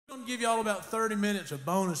to give y'all about 30 minutes of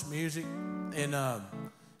bonus music, and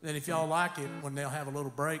then if y'all like it, when they'll have a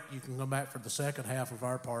little break, you can come back for the second half of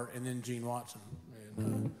our part, and then Gene Watson.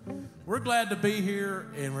 And, we're glad to be here,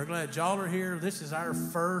 and we're glad y'all are here. This is our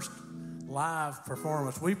first live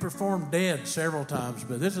performance. We performed dead several times,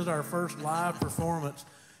 but this is our first live performance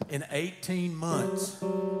in 18 months.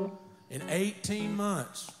 In 18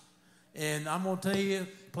 months. And I'm going to tell you,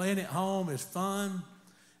 playing at home is fun.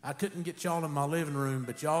 I couldn't get y'all in my living room,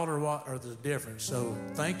 but y'all are what are the difference. So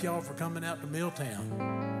thank y'all for coming out to Milltown.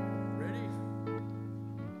 Ready?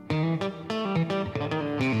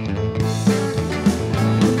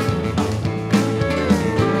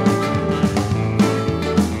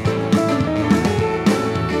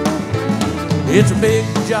 It's a big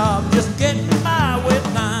job just getting by with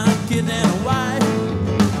 9 kids and a wife.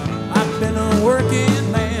 I've been a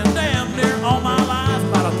working man damn near all my life,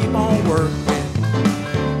 but I'll keep on working.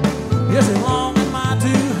 Just as long as my 2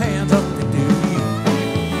 hands up can do you.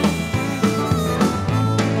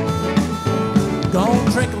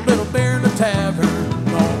 Gonna drink a little beer in the tavern,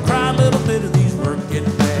 gonna cry a little bit of these working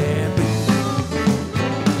man blues.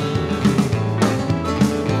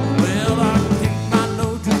 Well, I can keep my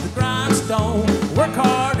nose to the grindstone, work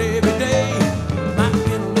hard every day. Might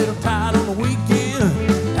get a little tired on the weekend.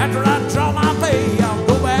 After I draw my pay, I'll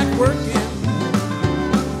go back working.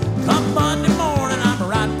 Come Monday morning, I'm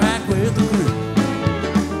right back with the crew.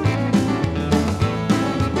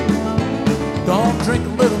 Gonna drink a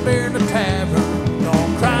little beer in the tavern,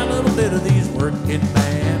 gonna cry a little bit of these working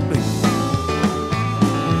man blues.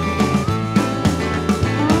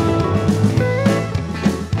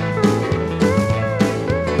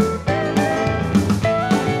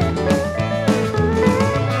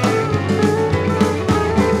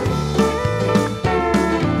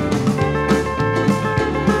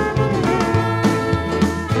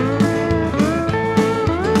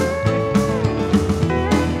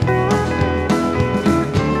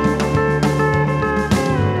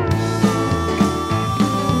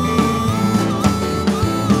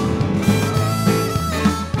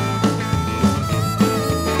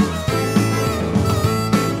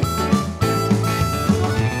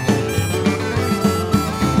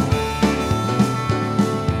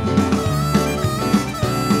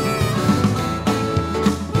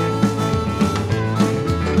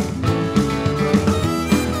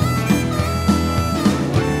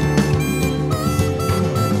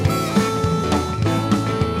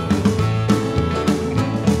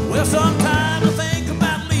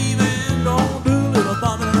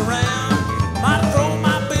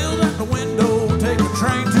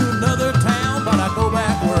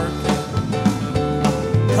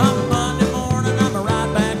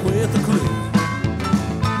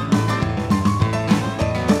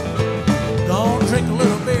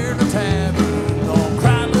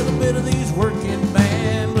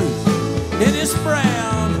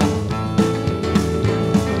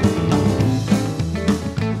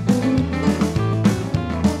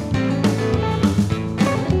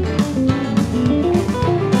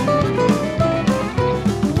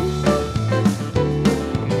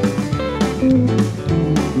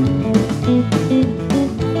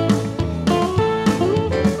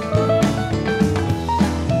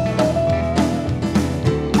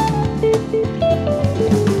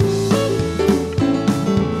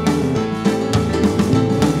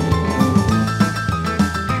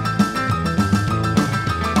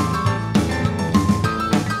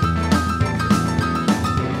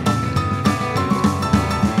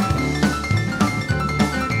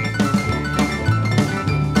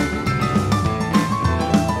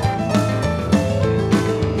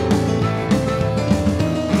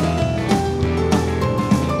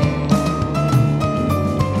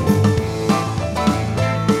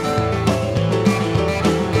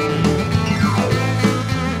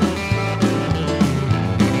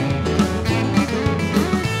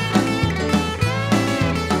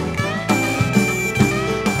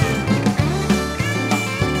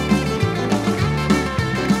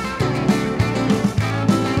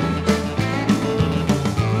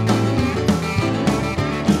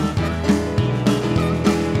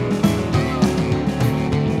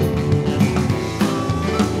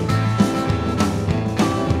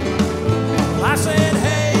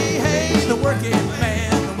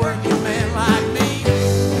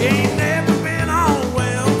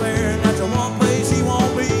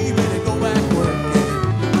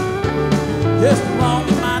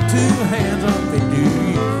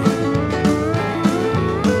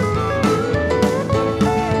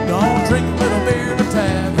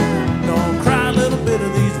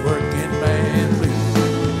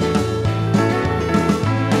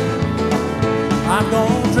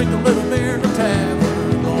 drink a little beer in the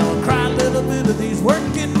tavern. Gonna cry a little bit of these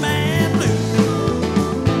working man blues.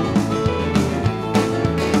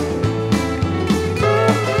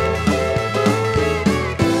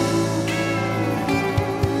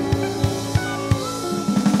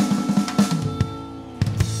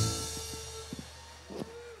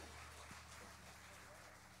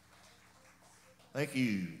 Thank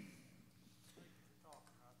you.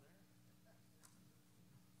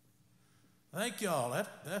 Thank y'all.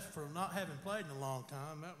 That's for not having played in a long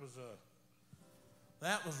time.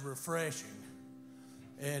 That was refreshing.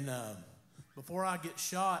 And before I get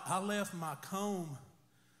shot, I left my comb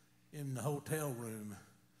in the hotel room,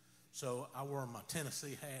 so I wore my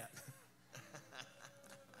Tennessee hat.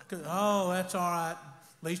 Oh, that's all right.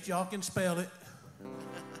 At least y'all can spell it.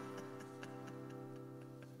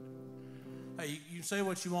 Hey, you can say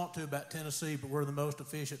what you want to about Tennessee, but we're the most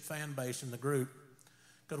efficient fan base in the group.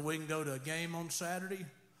 Because we can go to a game on Saturday,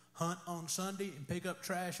 hunt on Sunday, and pick up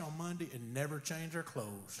trash on Monday and never change our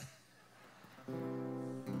clothes.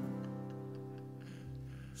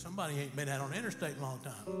 Somebody ain't been out on the interstate in a long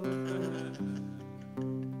time.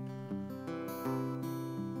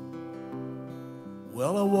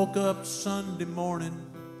 Well, I woke up Sunday morning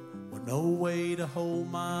with no way to hold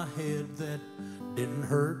my head that didn't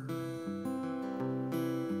hurt.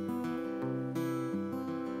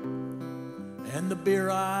 And the beer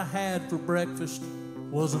I had for breakfast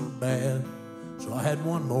wasn't bad, so I had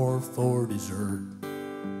one more for dessert.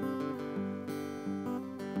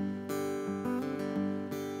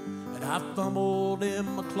 And I fumbled in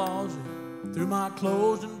my closet, through my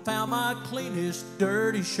clothes, and found my cleanest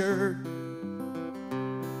dirty shirt.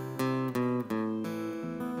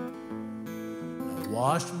 I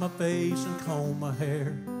washed my face and combed my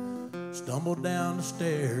hair, stumbled down the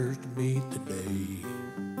stairs to meet the day.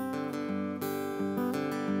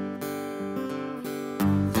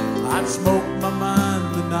 I'd smoked my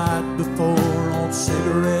mind the night before on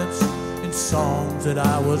cigarettes and songs that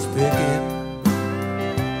I was picking.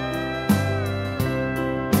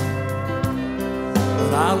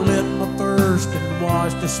 But I lit my first and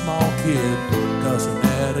watched a small kid cussing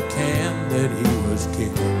at a can that he was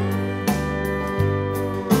kicking.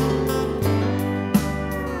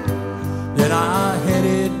 Then I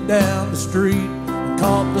headed down the street and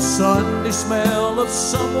caught the Sunday smell of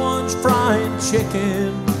someone's frying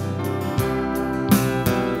chicken.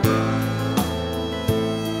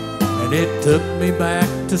 It took me back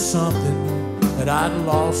to something that I'd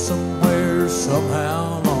lost somewhere,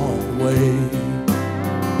 somehow along the way.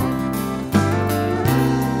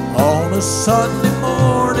 On a Sunday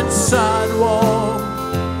morning sidewalk,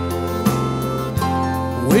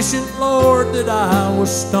 wishing, Lord, that I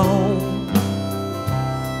was stoned.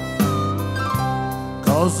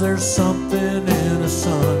 'Cause there's something in a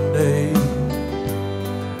Sunday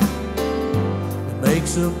that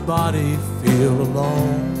makes a body feel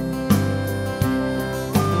alone.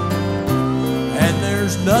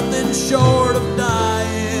 There's nothing short of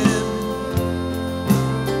dying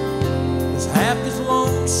that's half as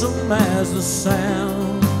lonesome as the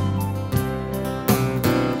sound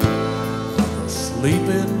of a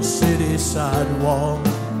sleeping city sidewalk,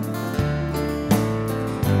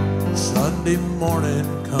 Sunday morning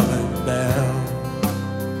coming down.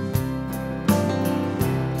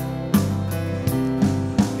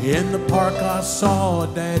 In the park I saw a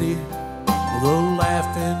daddy with a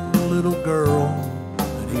laughing little girl,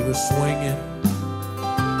 he was swinging.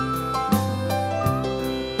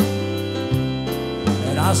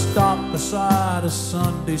 And I stopped beside a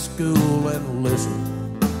Sunday school and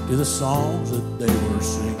listened to the songs that they were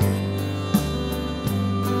singing.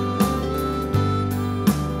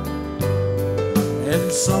 And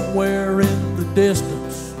somewhere in the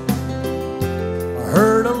distance I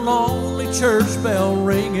heard a lonely church bell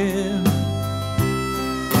ringing.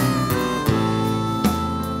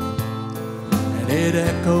 It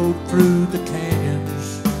echoed through the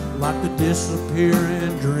canyons like the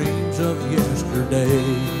disappearing dreams of yesterday.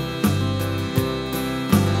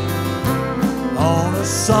 On a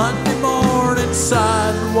Sunday morning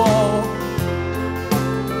sidewalk,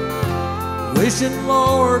 wishing,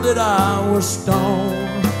 Lord, that I was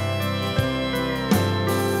stoned.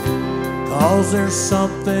 'Cause there's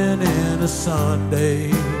something in a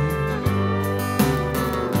Sunday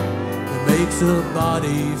that makes a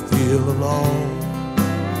body feel alone.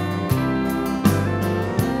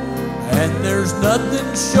 And there's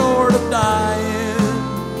nothing short of dying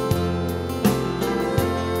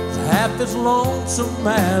it's half as lonesome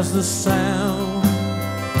as the sound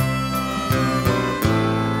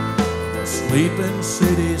of a sleeping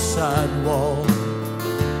city sidewalk,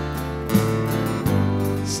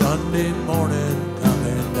 Sunday morning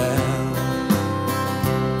coming down.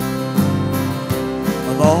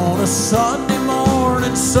 a Sunday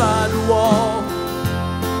morning sidewalk,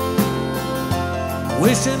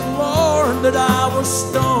 wishing, Lord, that I was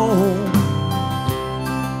stoned.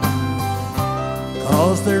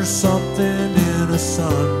 'Cause there's something in a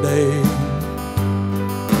Sunday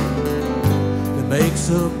that makes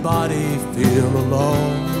a body feel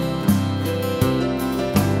alone.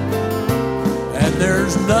 And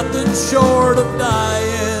there's nothing short of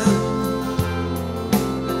dying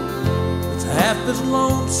that's half as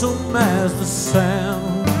lonesome as the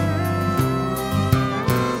sound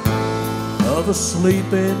of a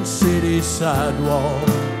sleeping city sidewalk.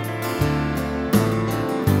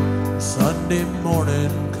 Sunday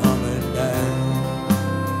morning coming down.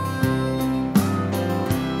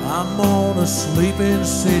 I'm on a sleeping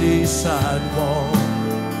city sidewalk.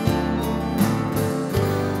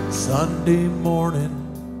 Sunday morning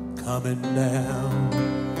coming down.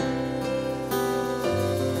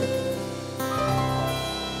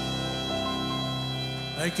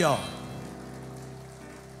 Thank y'all.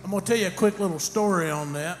 I'm going to tell you a quick little story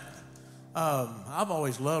on that. I've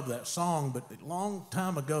always loved that song, but a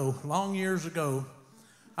long years ago,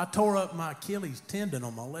 I tore up my Achilles tendon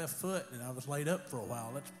on my left foot, and I was laid up for a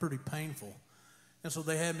while. That's pretty painful. And so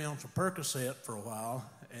they had me on some Percocet for a while.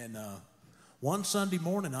 And one Sunday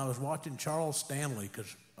morning, I was watching Charles Stanley,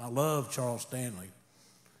 because I love Charles Stanley.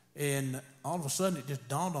 And all of a sudden, it just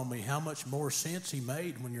dawned on me how much more sense he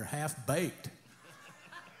made when you're half-baked.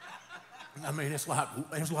 I mean, it's like,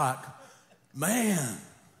 man,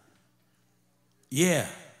 yeah,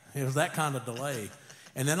 it was that kind of delay.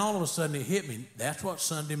 And then all of a sudden it hit me. That's what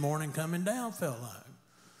Sunday morning coming down felt like.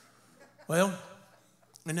 Well,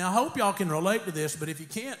 and now I hope y'all can relate to this, but if you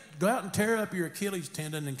can't, go out and tear up your Achilles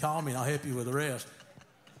tendon and call me and I'll help you with the rest.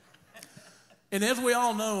 And as we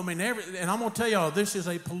all know, I mean, and I'm going to tell y'all, this is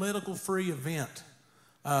a political-free event.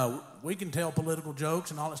 We can tell political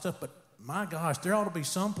jokes and all that stuff, but my gosh, there ought to be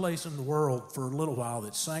some place in the world for a little while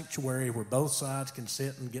that's sanctuary where both sides can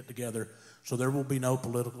sit and get together so there will be no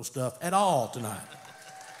political stuff at all tonight.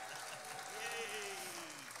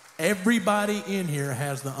 Everybody in here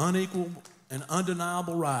has the unequal and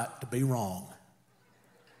undeniable right to be wrong.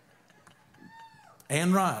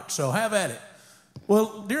 And right, so have at it.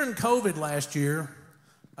 Well, during COVID last year,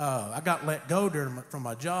 I got let go from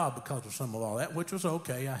my job because of some of all that, which was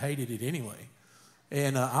okay. I hated it anyway.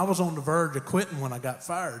 And I was on the verge of quitting when I got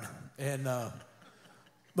fired. And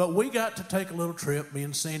but we got to take a little trip, me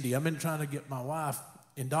and Cindy. I've been trying to get my wife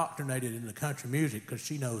indoctrinated into country music because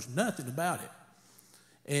she knows nothing about it.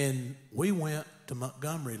 And we went to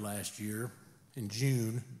Montgomery last year in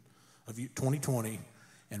June of 2020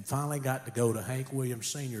 and finally got to go to Hank Williams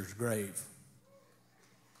Sr.'s grave.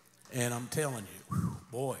 And I'm telling you,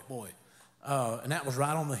 boy. And that was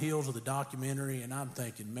right on the heels of the documentary, and I'm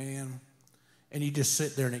thinking, man, and you just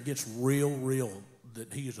sit there and it gets real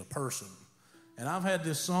that he is a person. And I've had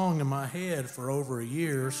this song in my head for over a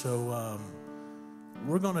year, so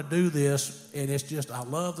we're going to do this. And it's just, I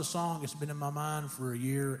love the song. It's been in my mind for a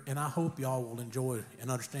year, and I hope y'all will enjoy and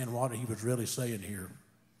understand what he was really saying here.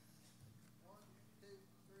 1, 2,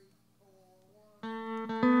 3, 4,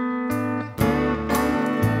 1.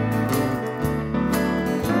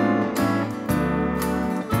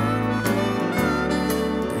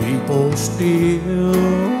 People steal,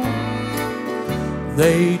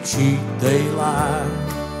 they cheat, they lie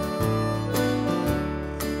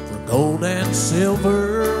for gold and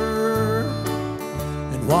silver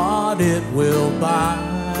and what it will buy.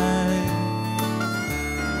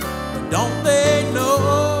 But don't they know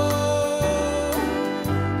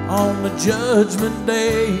on the judgment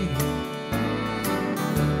day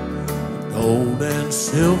gold and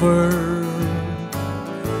silver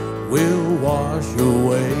will wash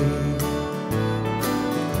away?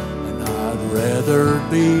 And I'd rather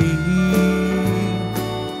be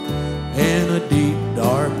in a deep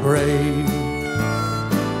dark grave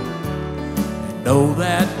and know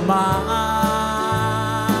that my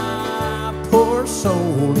poor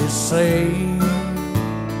soul is saved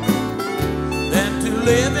than to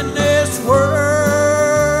live in this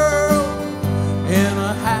world in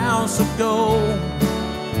a house of gold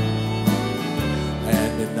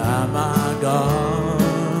and deny my God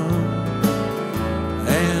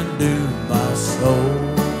and do my soul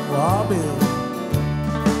a bill.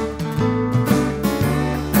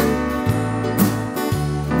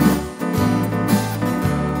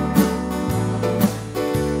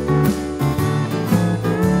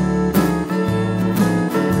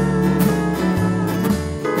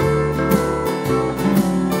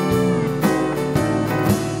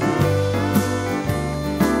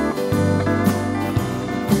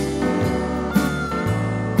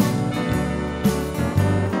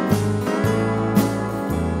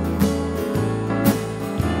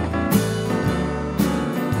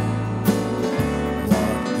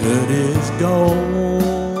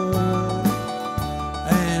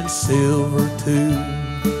 silver too.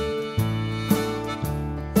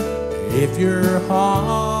 If your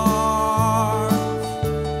heart's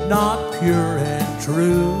not pure and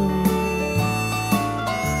true,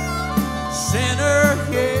 sinner,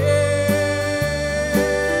 hear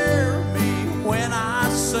me when I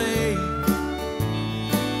say,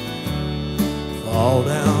 fall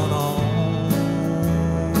down on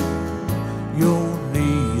your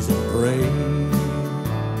knees and pray,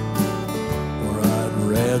 for I'd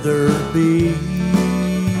rather be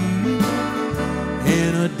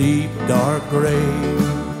in a deep dark grave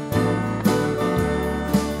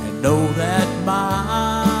and know that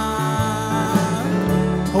my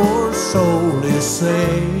poor soul is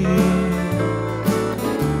saved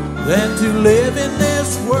than to live in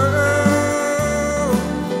this world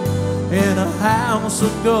in a house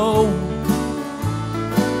of gold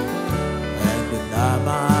and deny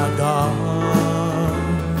my God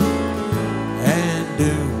and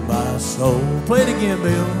doom my soul. Play it again,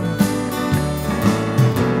 Bill.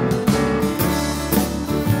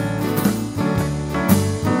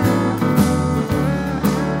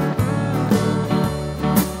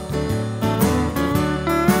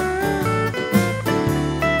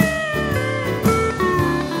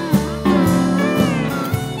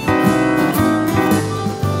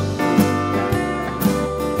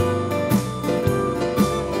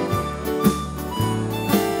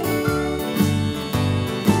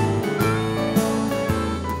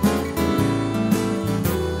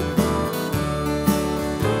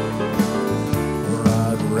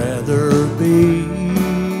 Be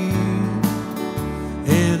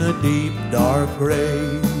in a deep dark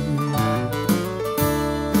grave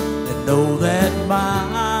and know that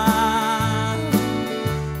my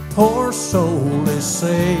poor soul is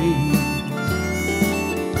saved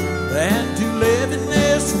than to live in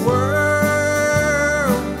this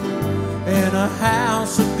world in a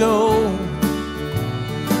house of gold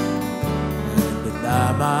and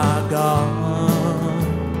deny my God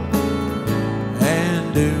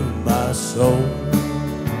and do my soul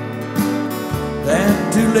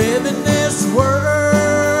than to live in this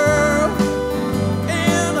world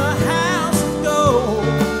in a house of gold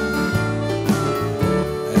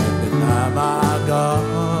and deny my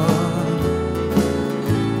God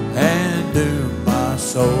and doom my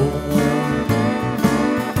soul.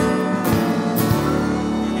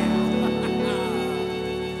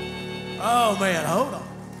 Oh man, hold on.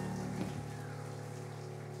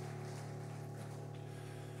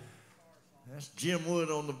 That's Jim Wood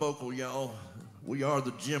on the vocal, y'all. We are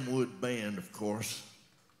the Jim Wood Band, of course.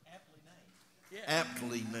 Aptly named. Yeah.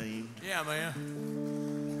 Aptly named. Yeah,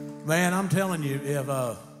 man. Man, I'm telling you, if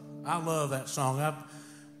I love that song.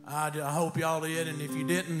 I hope y'all did, and if you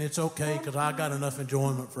didn't, it's okay, because I got enough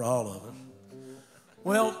enjoyment for all of us.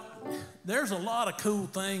 Well, there's a lot of cool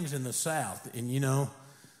things in the South, and you know,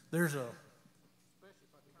 there's a...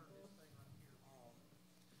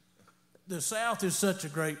 The South is such a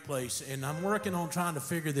great place, and I'm working on trying to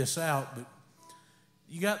figure this out, but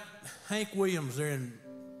you got Hank Williams there in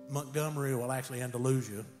Montgomery, well, actually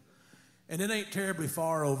Andalusia, and it ain't terribly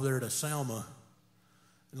far over there to Selma,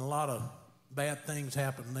 and a lot of bad things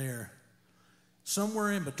happen there.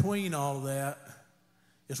 Somewhere in between all of that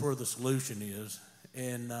is where the solution is,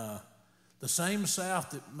 and the same South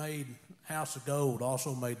that made House of Gold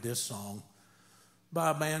also made this song by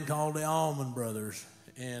a band called the Allman Brothers,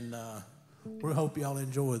 and we hope y'all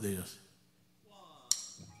enjoy this.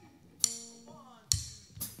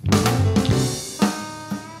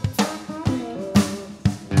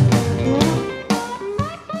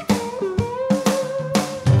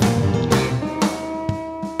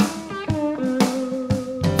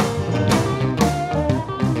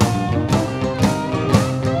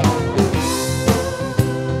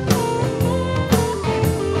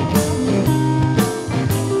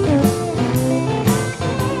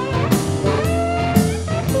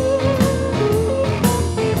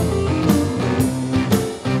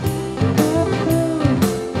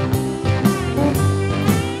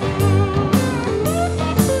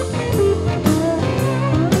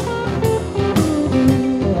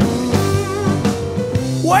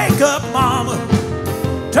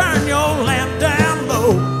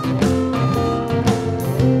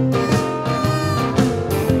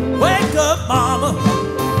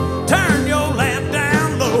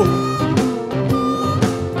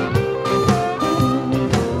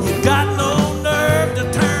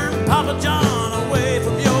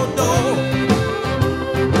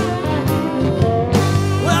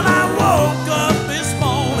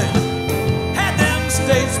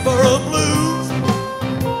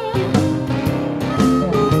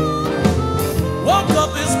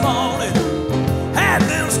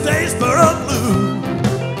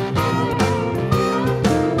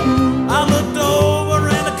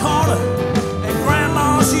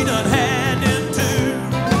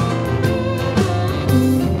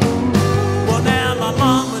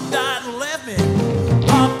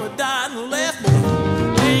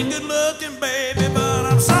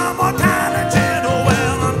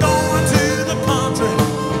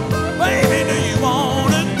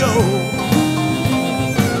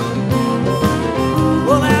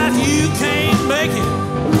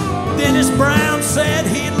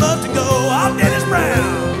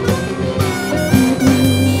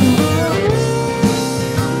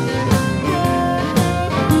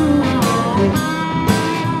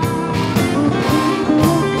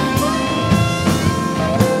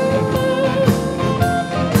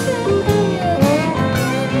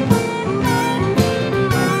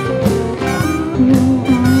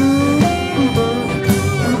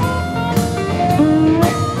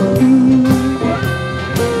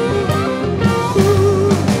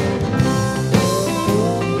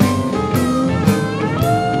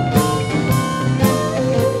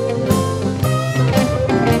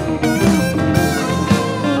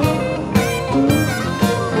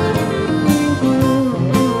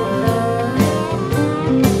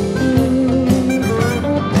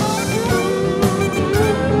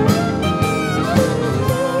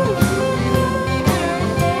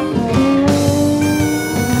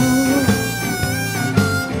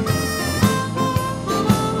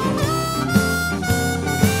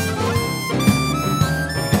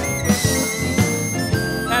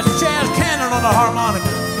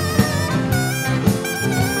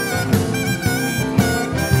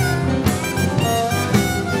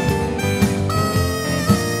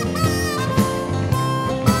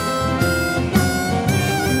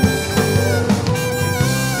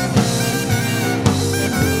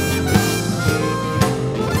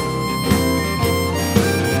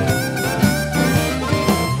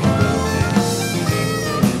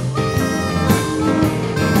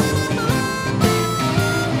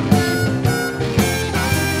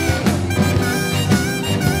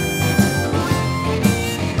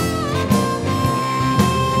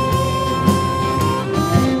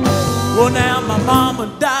 Well, now my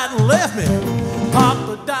mama died and left me.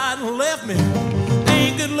 Papa died and left me.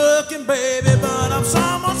 Ain't good looking, baby, but I'm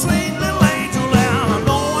someone sweet little angel. Now I'm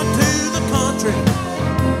going to the country.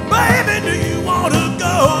 Baby, do you want to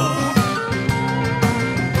go?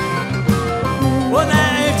 Well,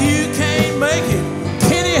 now if you can't make it,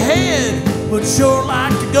 Kenny Head would sure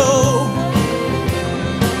like to go.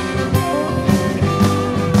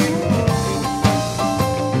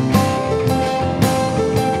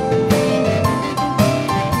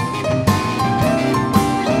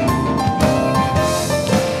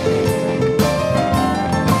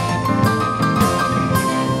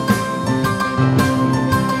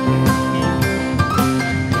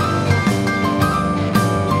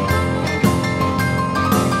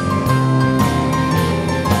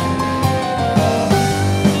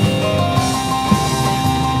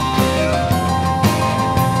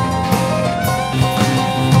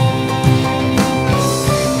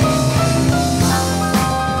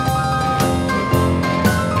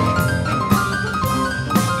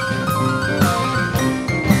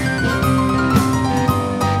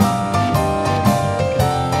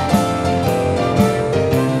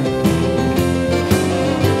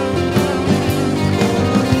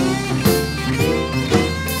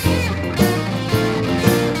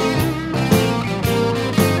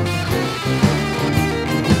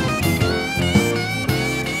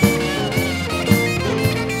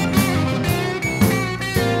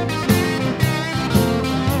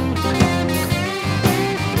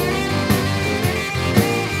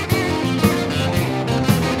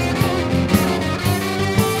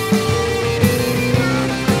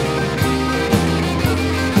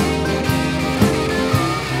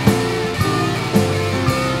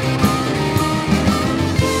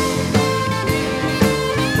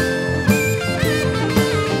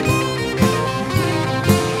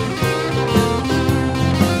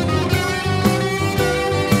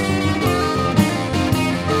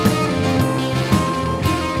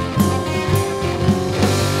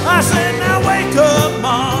 I said, now wake up,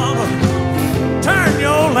 mama, turn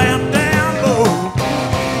your lamp down low.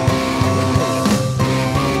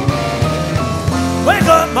 Wake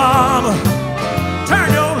up, mama,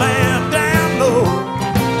 turn your lamp down low.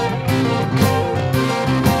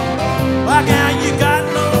 Like how you got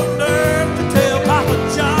no nerve to tell Papa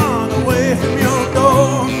John away from your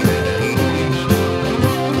door.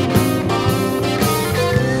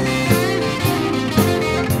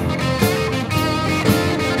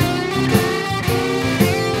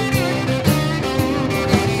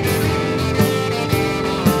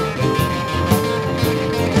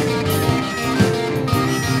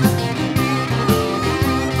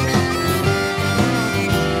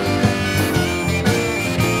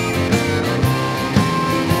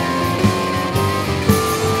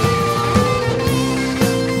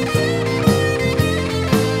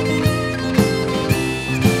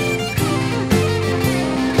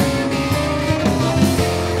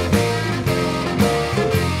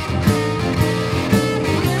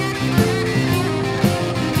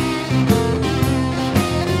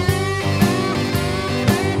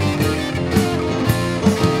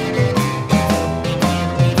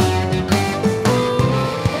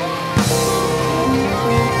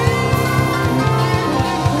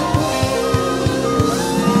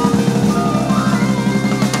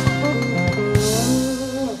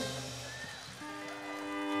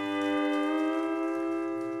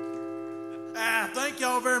 Thank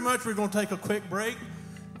y'all very much. We're going to take a quick break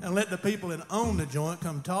and let the people that own the joint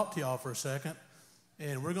come talk to y'all for a second.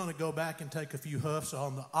 And we're going to go back and take a few huffs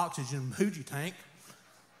on the oxygen hoogie tank.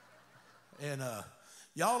 And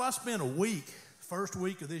y'all, I spent a week, first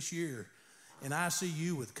week of this year, in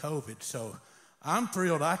ICU with COVID. So I'm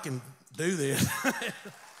thrilled I can do this.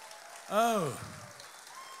 Oh.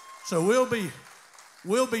 So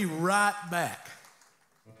we'll be right back.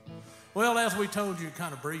 Well, as we told you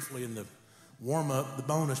kind of briefly in the warm-up, the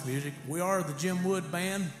bonus music, we are the Jim Wood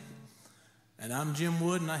Band, and I'm Jim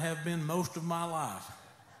Wood, and I have been most of my life.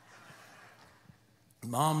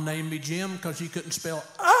 Mom named me Jim because she couldn't spell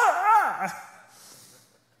Oh,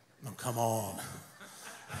 come on.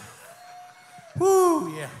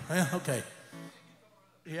 Woo, yeah, well, okay.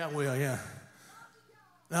 Yeah, well, yeah.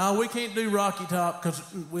 No, we can't do Rocky Top because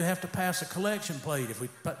we have to pass a collection plate if we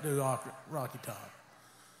do Rocky Top.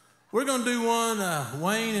 We're going to do one,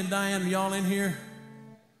 Wayne and Diane, y'all in here?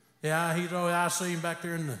 Yeah, I see him back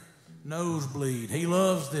there in the nosebleed. He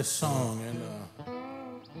loves this song, and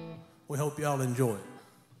we hope y'all enjoy it.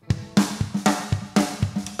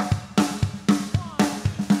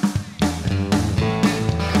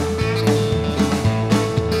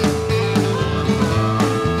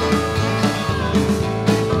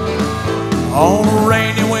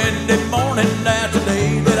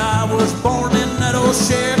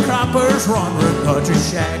 Ronwood country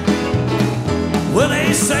shack. Well,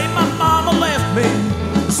 they say my mama left me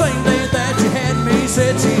the same day that she had me.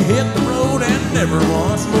 Said she hit the road and never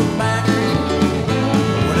once looked back.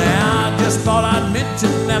 Well, now I just thought I'd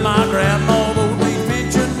mention that my grandma, though they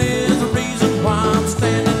mention, is the reason why I'm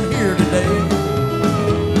standing here today.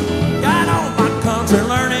 Got all my country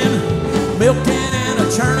learning, milking and a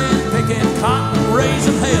churning, picking cotton,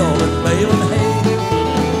 raising hell and baling hay.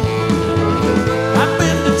 I've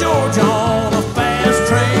been to Georgia on a fast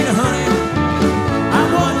train, honey. I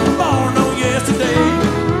wasn't born no yesterday.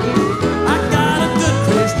 I got a good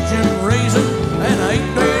Christian raising and an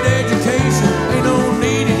 8th grade education. Ain't no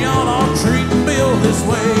need in y'all all treating Bill this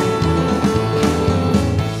way.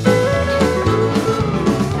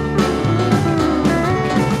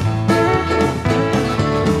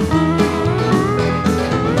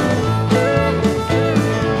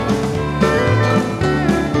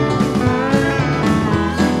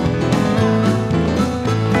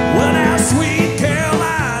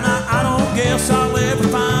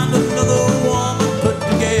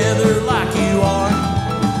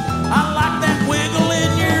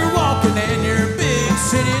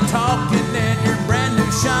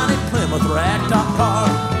 Ragtop car.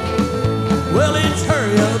 Well, it's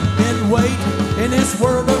hurry up and wait in this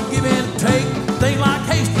world of give and take. Thing like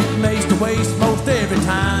haste it makes to waste most every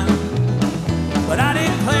time. But I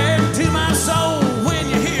declare to my soul, when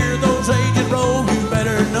you hear those aged roll, you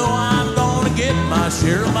better know I'm gonna get my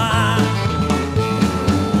share of mine.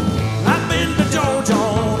 I've been to Georgia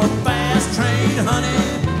on a fast train, honey.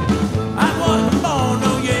 I wasn't born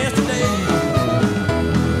no yesterday.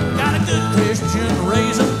 Got a good Christian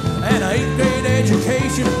raising and an 8th grade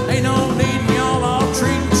education. Ain't no need in y'all all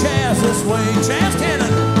treating Chaz this way. Chaz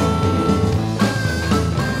Cannon.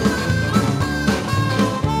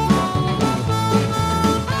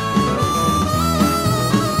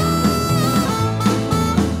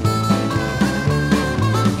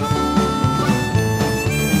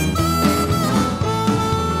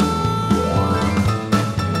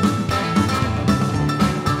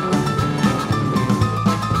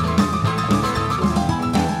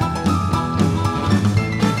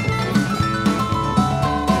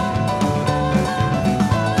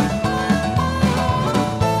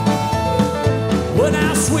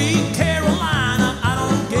 Sweet Carolina, I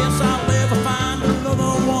don't guess I'll ever find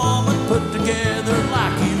another woman put together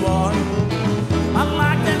like you are. I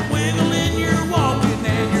like that wiggle in your walking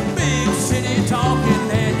and your big city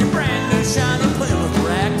talking and your brand new shiny Plymouth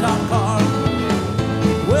ragtop car.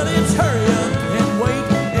 Well, it's hurry up and wait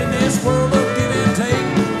in this world of give and take.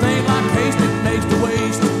 Thing like haste, it makes the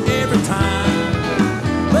waste every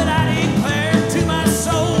time. But I declare to my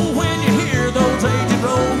soul, when you hear those aged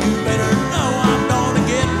roll, you better know I'm gonna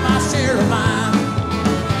get my share of mine.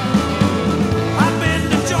 I've been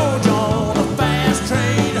to Georgia on a fast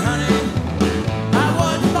train, honey. I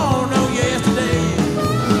wasn't born no yesterday.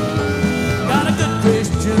 Got a good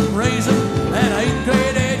Christian raising and an 8th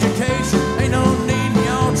grade education. Ain't no need in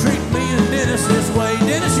y'all treating me and Dennis this way.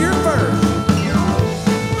 Dennis, you're first.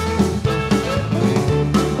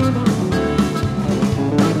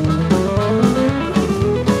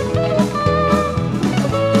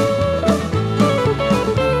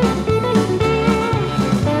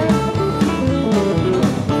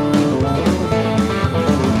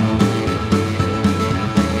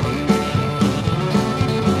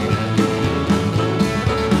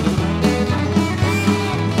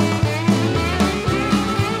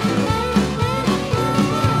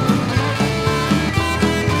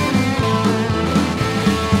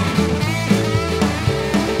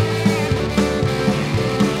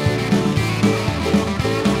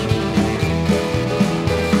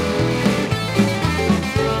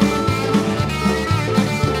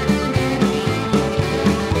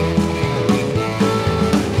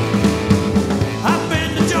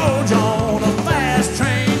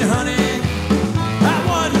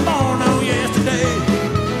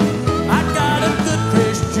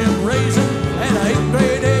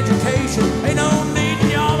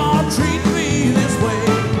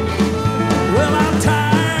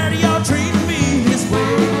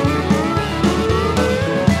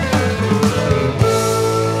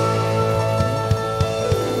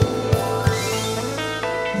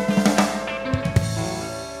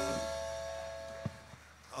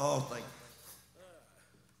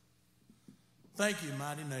 Thank you,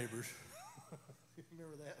 Mighty Neighbors.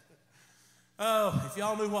 Remember that? Oh, if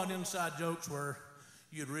y'all knew what inside jokes were,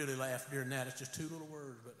 you'd really laugh during that. It's just two little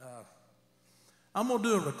words. But I'm going to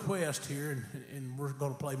do a request here, and we're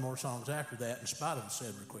going to play more songs after that in spite of the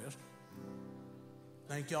said request.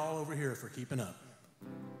 Thank y'all over here for keeping up.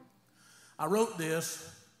 I wrote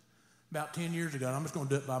this about 10 years ago, and I'm just going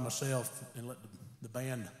to do it by myself and let the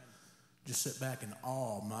band just sit back in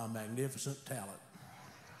awe of my magnificent talent.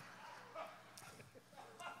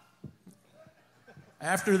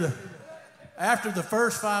 After the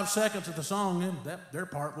first 5 seconds of the song, their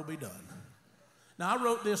part will be done. Now, I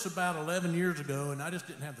wrote this about 11 years ago, and I just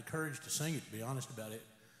didn't have the courage to sing it, to be honest about it.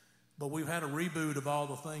 But we've had a reboot of all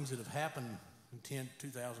the things that have happened in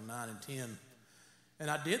 2009 and 10.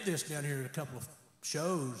 And I did this down here at a couple of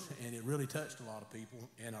shows, and it really touched a lot of people.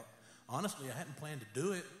 And honestly, I hadn't planned to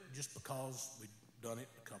do it just because we'd done it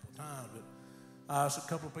a couple of times. But so a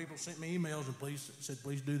couple of people sent me emails and said,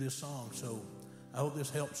 please do this song. So I hope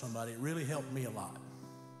this helps somebody. It really helped me a lot.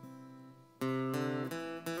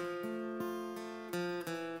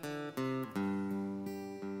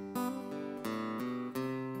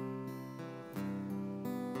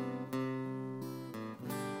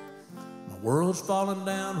 My world's falling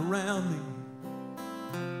down around me,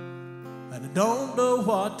 and I don't know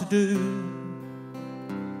what to do.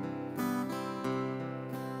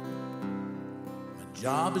 My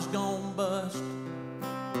job is gone bust, my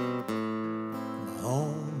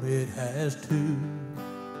home it has too.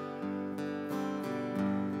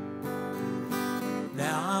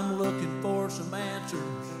 Now I'm looking for some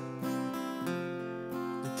answers,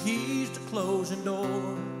 the keys to closing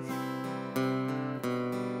doors. And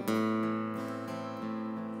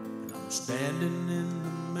I'm standing in the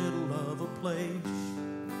middle of a place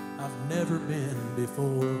I've never been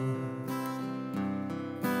before.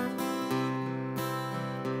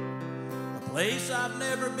 A place I've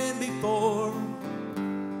never been before.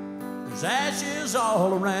 There's ashes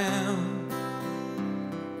all around.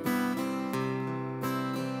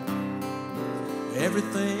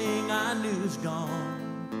 Everything I knew is gone.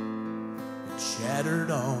 It's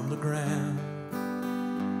shattered on the ground.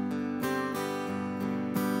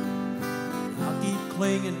 I'll keep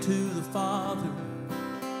clinging to the Father.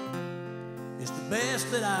 It's the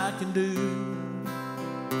best that I can do.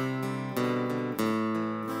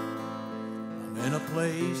 I'm in a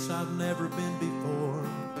place I've never been before,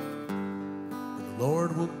 but the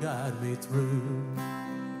Lord will guide me through.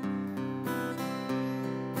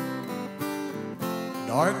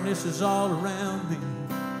 Darkness is all around me,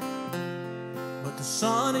 but the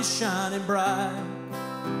sun is shining bright.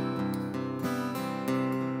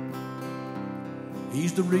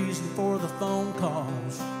 He's the reason for the phone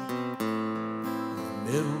calls in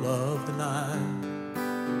the middle of the night.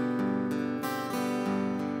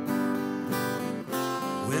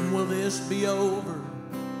 When will this be over?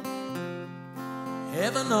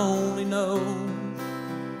 Heaven only knows.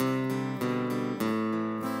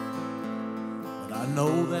 I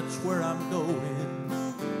know that's where I'm going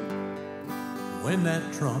when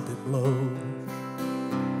that trumpet blows.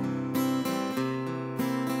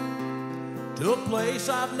 To a place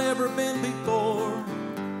I've never been before.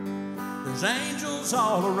 There's angels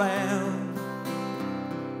all around.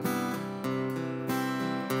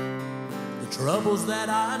 The troubles that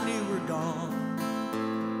I knew were gone.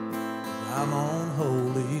 I'm on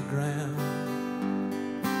holy ground.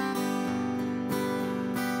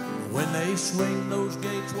 When they swing those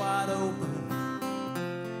gates wide open,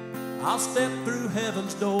 I'll step through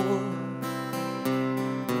heaven's door,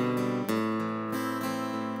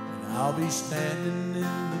 and I'll be standing in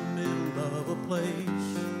the middle of a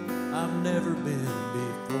place I've never been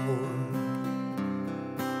before.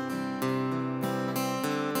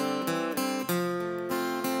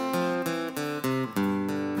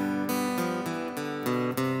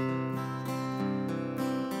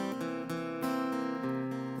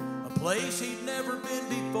 Place he'd never been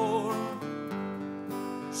before.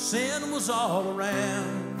 Sin was all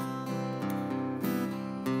around.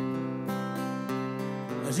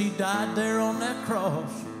 As he died there on that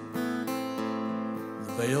cross,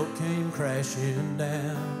 the veil came crashing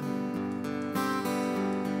down.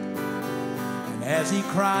 And as he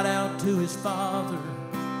cried out to his Father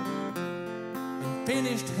and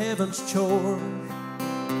finished heaven's chores,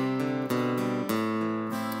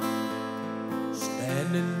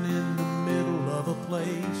 standing in the middle of a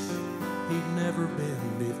place he'd never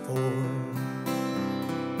been before.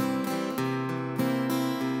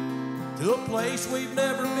 To a place we've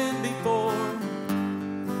never been before.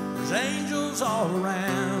 There's angels all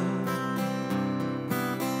around.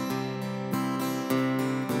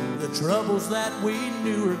 The troubles that we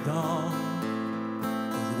knew are gone,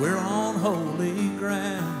 'cause we're on holy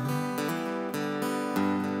ground.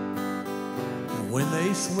 When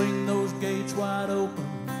they swing those gates wide open,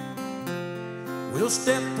 we'll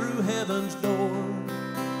step through heaven's door,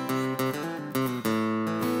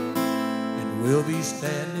 and we'll be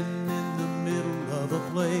standing in the middle of a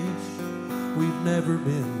place we've never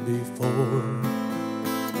been before.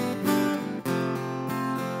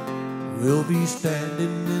 We'll be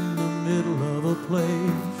standing in the middle of a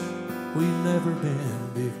place we've never been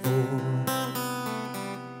before.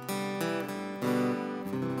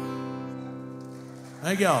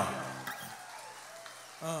 Thank y'all.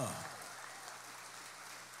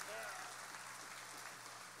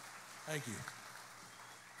 Thank you.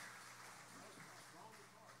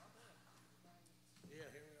 Yeah,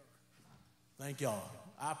 here we are. Thank y'all.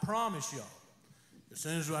 I promise y'all, as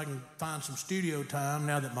soon as I can find some studio time,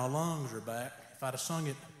 now that my lungs are back, if I'd have sung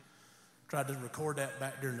it, tried to record that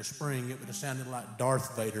back during the spring, it would have sounded like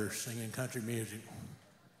Darth Vader singing country music.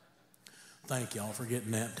 Thank y'all for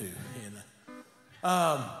getting that too.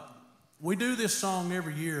 And, we do this song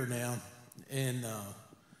every year now, and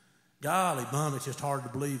golly bum, it's just hard to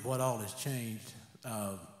believe what all has changed.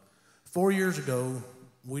 4 years ago,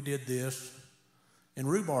 we did this in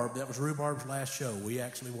Rhubarb. That was Rhubarb's last show. We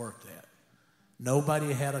actually worked that.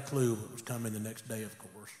 Nobody had a clue what was coming the next day, of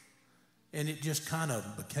course. And it just kind of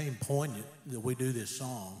became poignant that we do this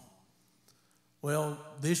song. Well,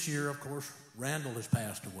 this year, of course, Randall has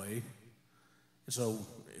passed away. And so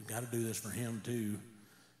we've got to do this for him, too.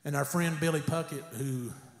 And our friend Billy Puckett,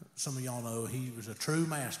 who some of y'all know, he was a true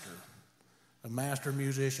master, a master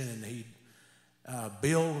musician, and he,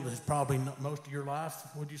 Bill is probably most of your life,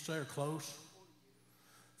 would you say, or close?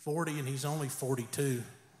 40, and he's only 42.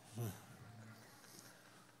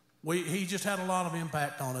 He just had a lot of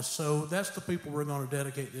impact on us, so that's the people we're going to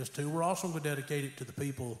dedicate this to. We're also going to dedicate it to the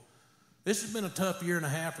people. This has been a tough year and a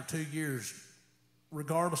half or 2 years,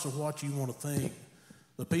 regardless of what you want to think.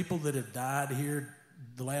 The people that have died here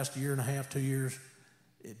the last year and a half, 2 years,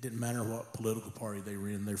 it didn't matter what political party they were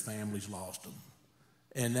in, their families lost them.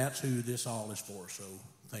 And that's who this all is for, so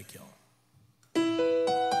thank y'all.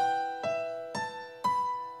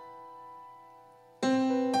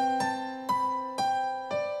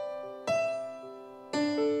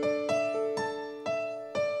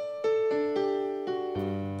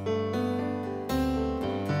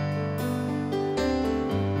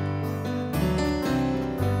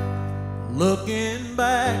 Looking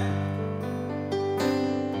back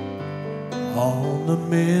on the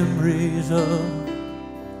memories of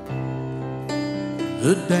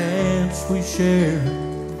the dance we shared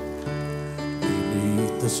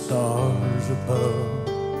beneath the stars above.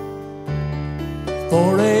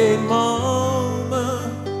 For a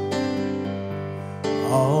moment,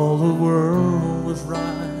 all the world was right.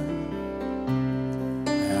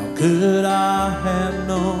 How could I have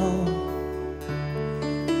known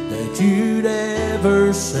that you'd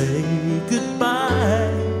ever say goodbye?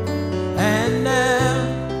 And now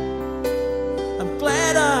I'm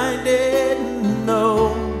glad I didn't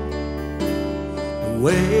know the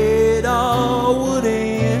way it all would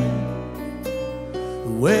end,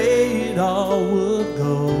 the way it all would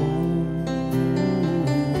go.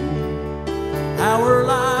 Our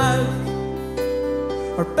lives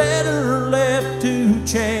are better left to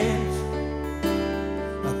chance.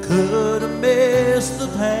 I could have missed the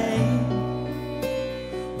pain,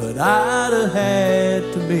 but I'd have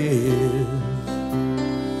had to miss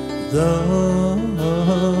the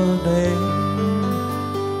day.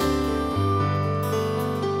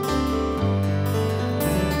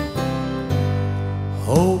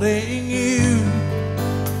 Holding you,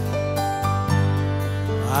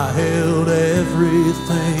 I held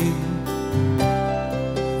everything.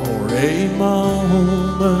 For a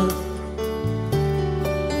moment,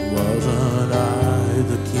 wasn't I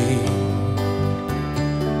the king?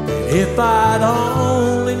 If I'd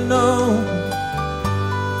only known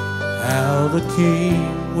how the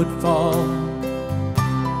king would fall,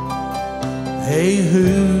 hey,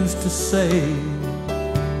 who's to say?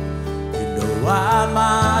 You know, I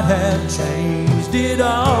might have changed it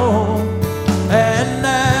all. And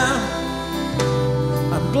now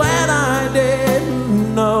I'm glad I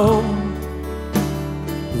didn't know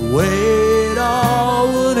the way it all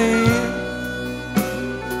would end,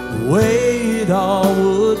 the way it all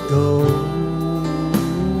would go.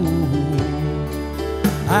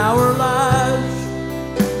 Our lives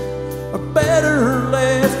are better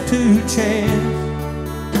left to chance.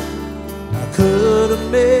 I could have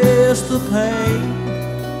missed the pain,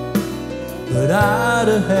 but I'd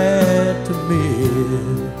have had to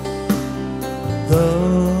miss the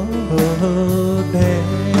dance.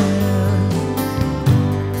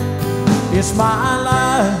 It's my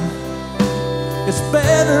life, it's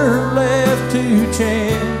better left to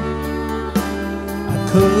chance. I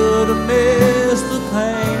could have missed the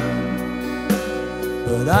pain,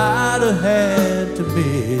 but I'd have had to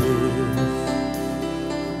miss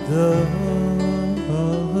the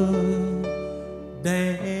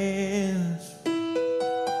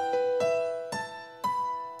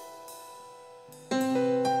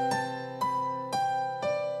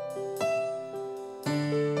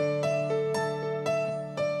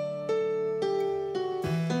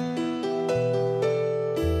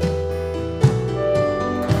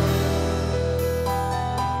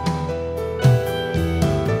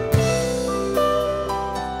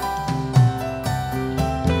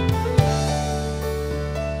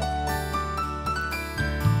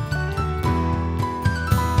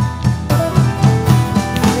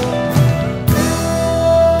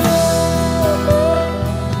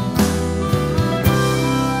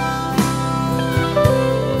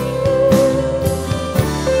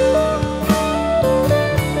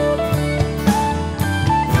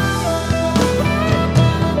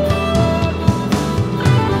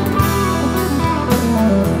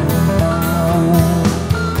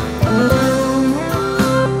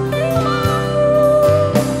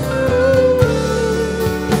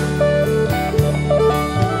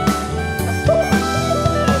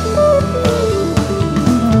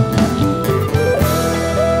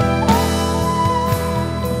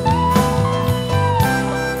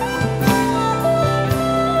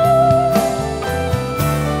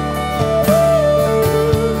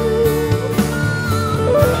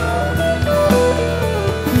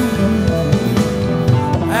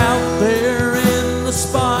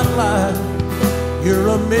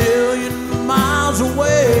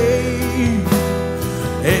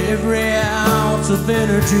Every ounce of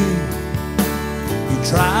energy you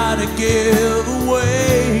try to give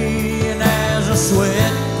away, and as the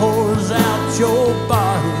sweat pours out your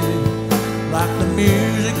body like the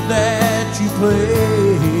music that you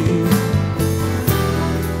play,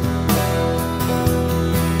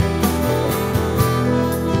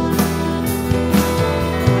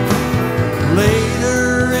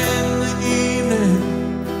 later in the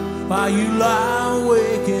evening while you lie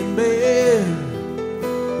awake in bed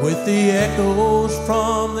with the echoes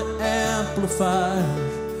from the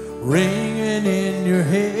amplifiers ringing in your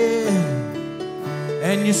head,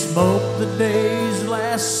 and you smoke the day's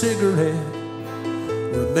last cigarette,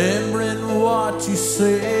 remembering what you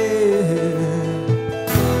said.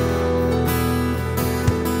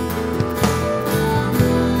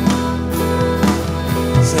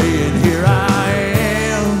 Saying, here I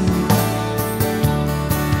am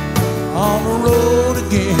on the road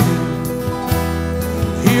again.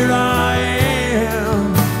 Here I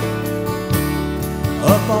am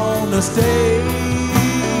up on the stage.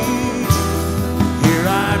 Here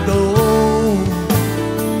I go,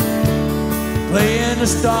 playing the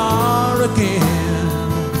star again.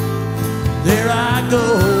 There I go,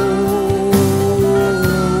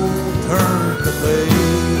 turn the page.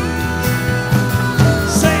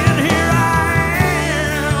 Saying, here I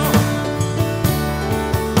am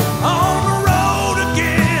on the road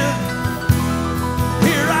again.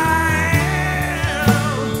 Here I am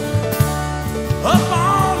up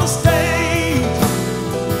on the stage.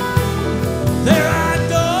 There I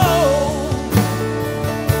go,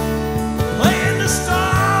 playing the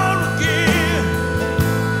star again.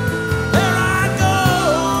 There I go.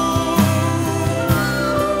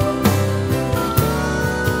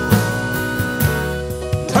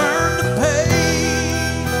 Turn the page.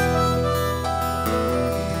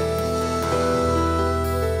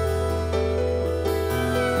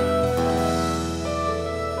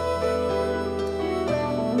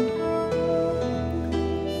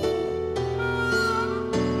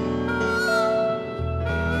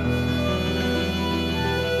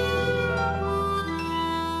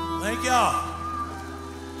 Thank y'all.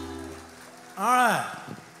 All right.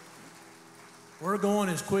 We're going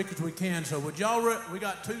as quick as we can, so would y'all, we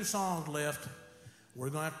got 2 songs left. We're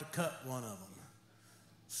going to have to cut one of them.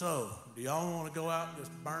 So, do y'all want to go out and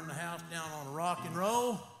just burn the house down on a rock and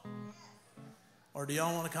roll? Or do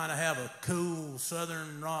y'all want to kind of have a cool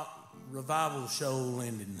Southern rock revival show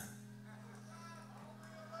ending?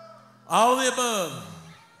 All of the above.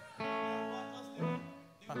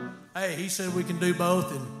 Hey, he said we can do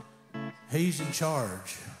both, and he's in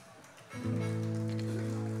charge.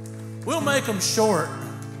 We'll make them short.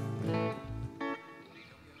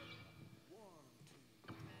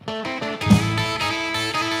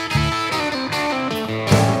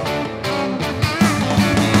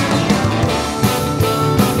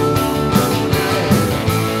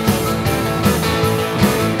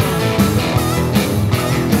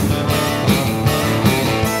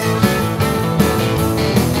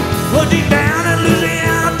 Well, deep down in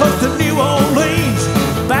Louisiana, close to New Orleans,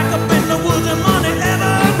 back up in the woods among the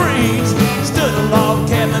evergreens, stood a log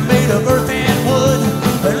cabin made of earth and wood.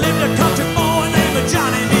 There lived a country boy named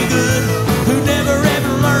Johnny B. Good, who never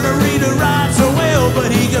ever learned to read or write so well, but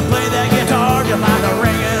he could play that guitar just like a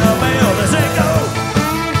ringing a bell. They say, go,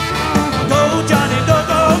 go, Johnny, go,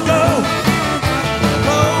 go, go,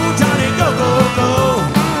 go, Johnny, go, go, go,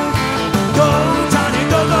 go, Johnny,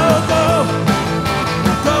 go, go, go.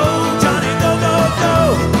 Go, Johnny, go, go,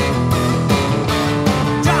 go.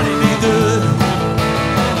 Johnny be good.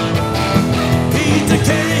 He used to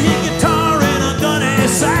carry his guitar in a gunny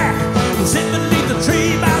sack, sit beneath the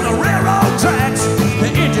tree by the railroad tracks. The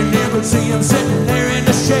engineer would see him sitting there in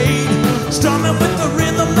the shade, strumming with the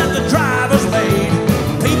rhythm that the drivers made.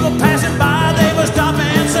 People passing by, they would stop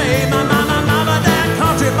and say, my, that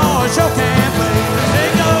country boy sure can play.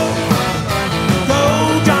 They go, go,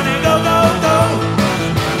 Johnny, go, go, go.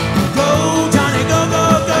 Go, Johnny, go,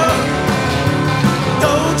 go, go.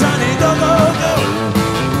 Go, Johnny, go, go, go.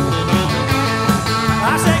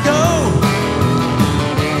 I say go,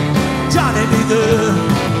 Johnny be good.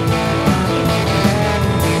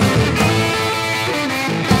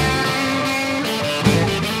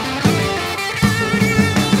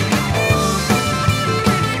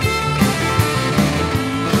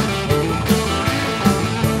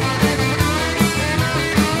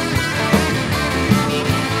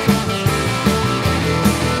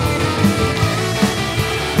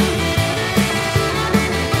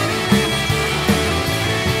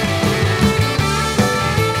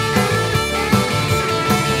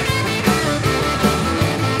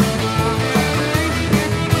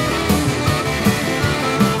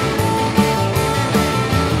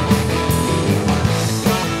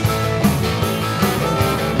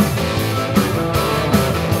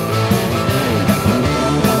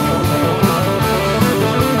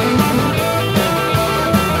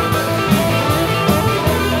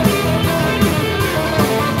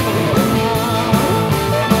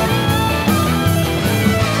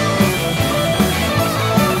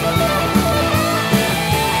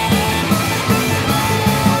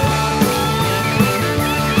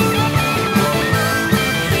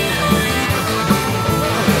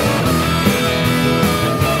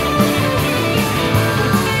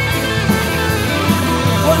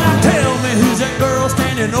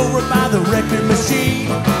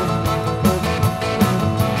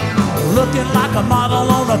 looking like a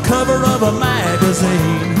model on the cover of a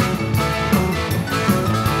magazine.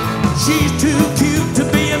 She's too cute to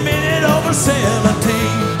be a minute over 17.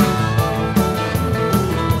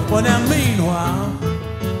 Well, now meanwhile,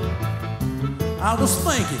 I was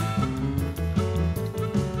thinking,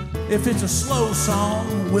 if it's a slow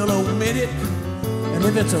song, we'll omit it. And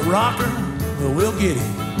if it's a rocker, well, we'll get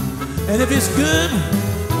it. And if it's good,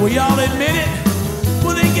 will y'all admit it?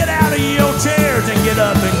 Well, then get out of your chairs and get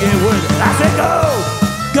up and get with it. I said, go,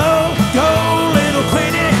 go, go, little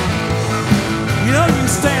Queenie. You know you can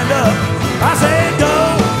stand up. I said, go,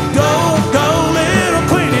 go, go, little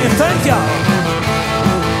Queenie. Thank y'all.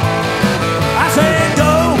 I said,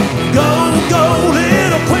 go, go, go,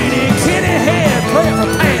 little Queenie. Kenny Head, play it for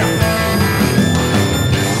Pam.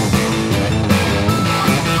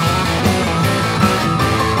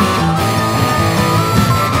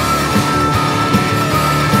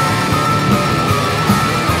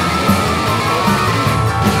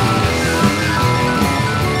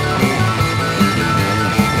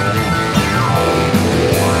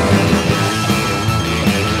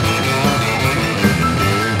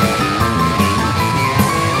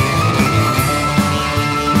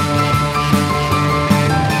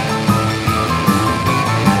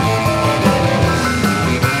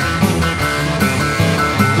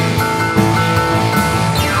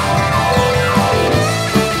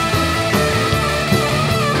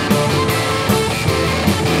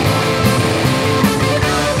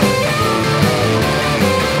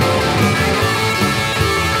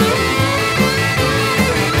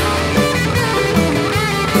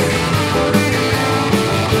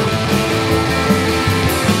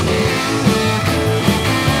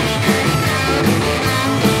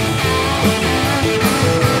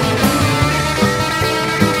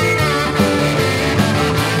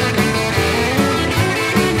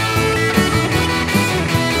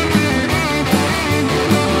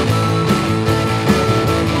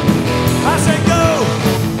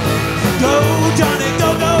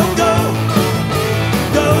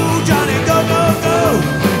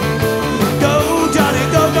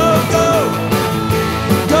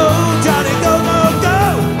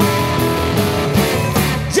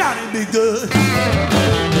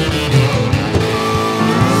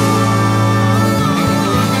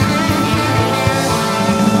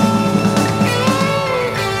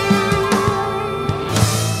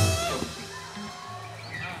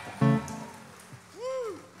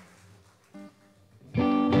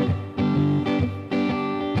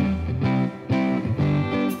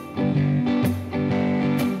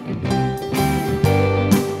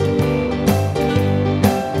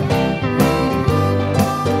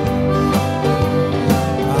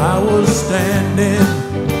 Standing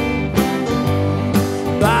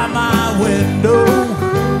by my window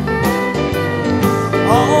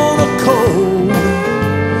on a cold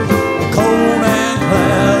and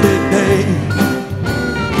cloudy day,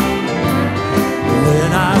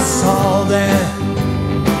 when I saw that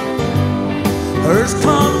hearse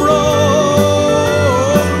come rolling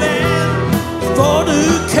for to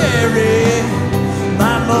carry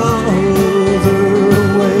my mother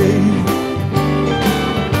away.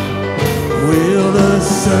 Will the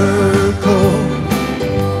circle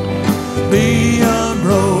be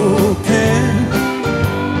unbroken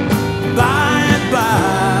by and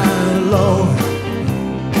by, Lord,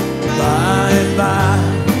 by and by?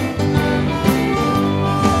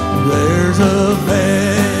 There's a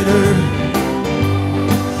better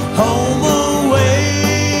home awaiting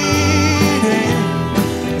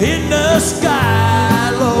in the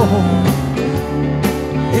sky, Lord,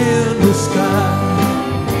 in the sky.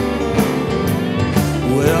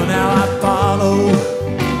 Well, now I follow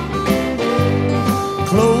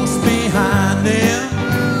close behind them.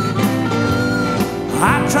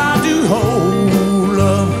 I try to hold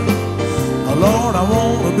up, Lord, I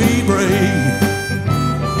want to be brave,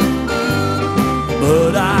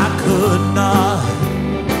 but I could not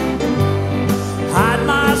hide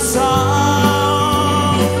my sorrow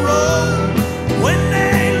when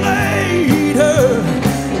they laid her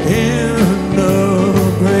in the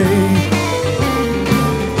grave.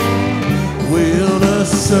 Will the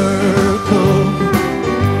circle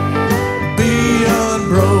be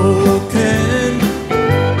unbroken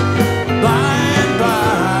by and by,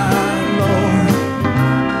 Lord,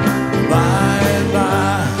 by and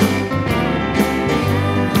by?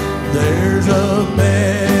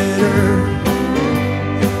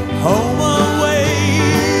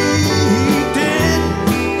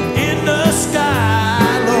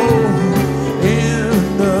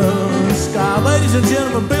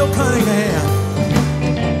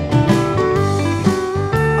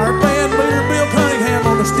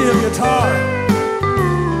 steel guitar.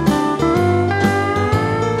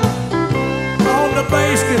 On the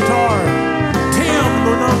bass guitar, Tim,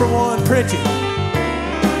 the #1 Pritchett.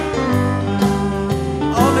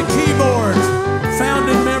 On the keyboards,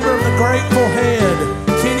 founding member of the Grateful Head,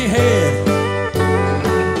 Kenny Head.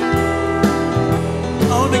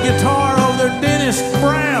 On the guitar over there, Dennis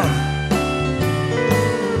Brown.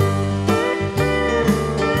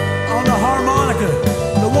 On the harmonica,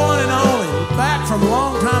 the one and only, back from a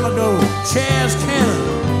long time ago, Chaz Cannon.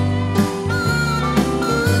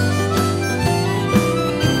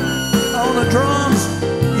 On the drums,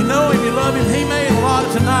 you know him, you love him, he made a lot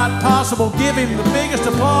of tonight possible. Give him the biggest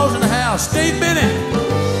applause in the house, Steve Bennett.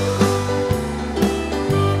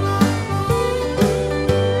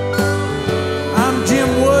 I'm Jim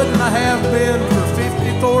Wood, and I have been for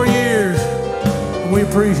 54 years. We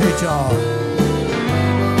appreciate y'all.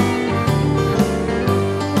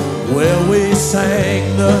 Well, we sang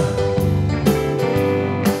the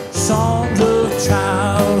songs of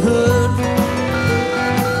childhood,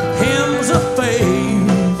 hymns of faith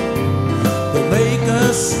that make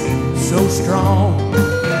us so strong.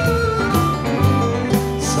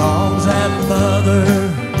 Songs that Mother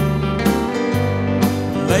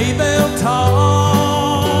Maybell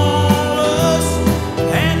taught us,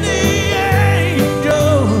 and the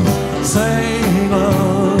angels sang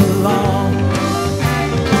along.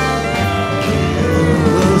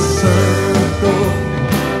 The circle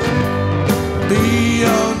be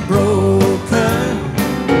unbroken.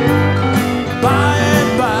 By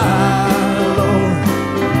and by, Lord,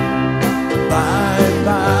 by and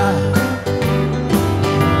by,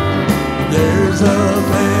 there's a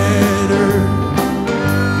better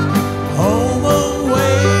home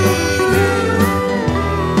awaiting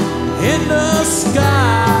in the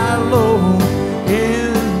sky, Lord,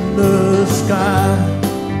 in the sky.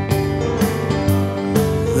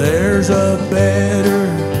 There's a better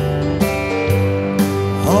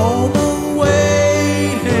home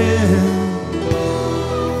awaiting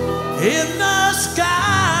in the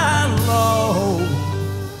sky, Lord,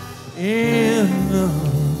 in the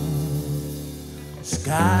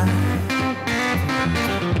sky.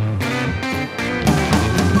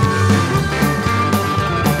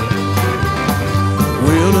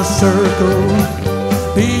 Will the circle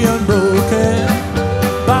be unbroken?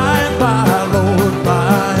 By and by, Lord,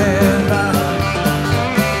 by and by,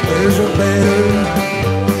 there's a better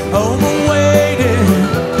home awaiting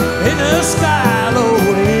in the sky,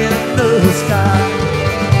 Lord, in the sky.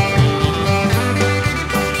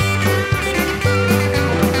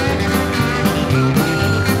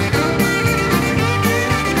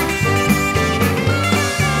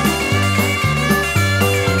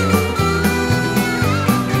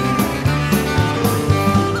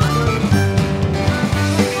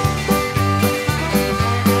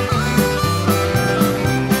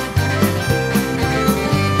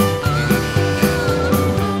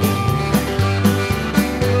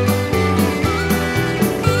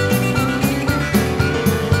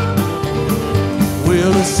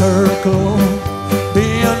 Will the circle be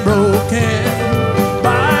unbroken?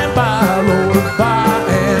 By and by, Lord, by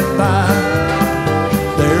and by,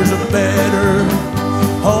 there's a better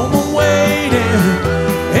home awaiting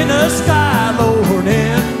in the sky, Lord,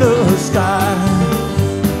 in the sky.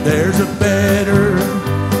 There's a better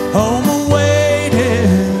home awaiting.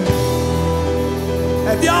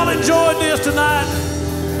 Have y'all enjoyed this tonight?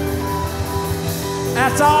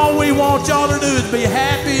 That's all we want y'all to do, is be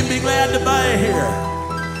happy and be glad to be here.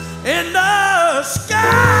 In the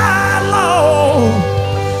sky, Lord,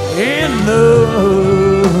 in the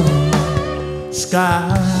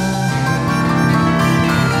sky.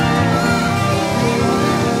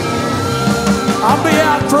 I'll be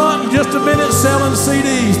out front in just a minute selling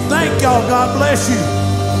CDs. Thank y'all. God bless you.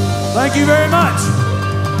 Thank you very much.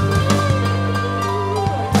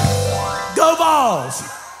 Go Vols.